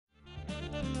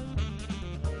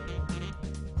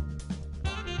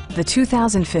the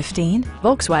 2015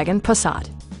 Volkswagen Passat.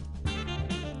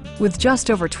 With just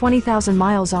over 20,000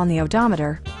 miles on the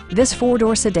odometer, this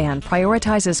four-door sedan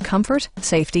prioritizes comfort,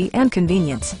 safety, and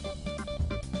convenience.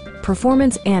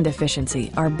 Performance and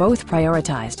efficiency are both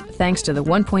prioritized thanks to the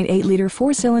 1.8-liter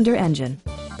four-cylinder engine,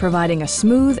 providing a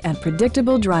smooth and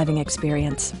predictable driving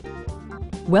experience.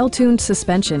 Well-tuned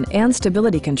suspension and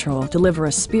stability control deliver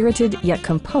a spirited yet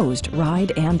composed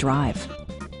ride and drive.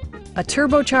 A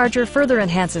turbocharger further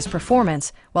enhances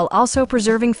performance while also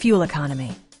preserving fuel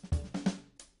economy.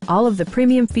 All of the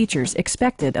premium features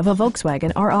expected of a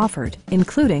Volkswagen are offered,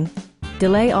 including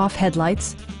delay-off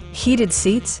headlights, heated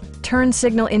seats, turn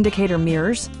signal indicator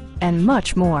mirrors, and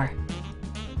much more.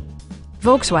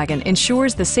 Volkswagen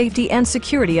ensures the safety and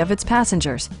security of its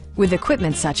passengers with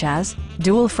equipment such as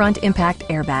dual front impact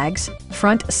airbags,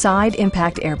 front side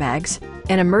impact airbags,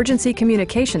 an emergency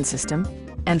communication system,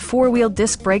 and four-wheel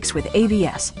disc brakes with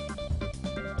ABS.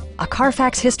 A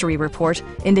Carfax history report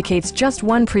indicates just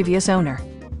one previous owner.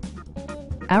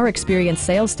 Our experienced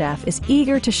sales staff is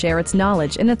eager to share its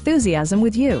knowledge and enthusiasm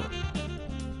with you.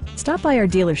 Stop by our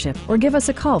dealership or give us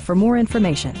a call for more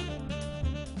information.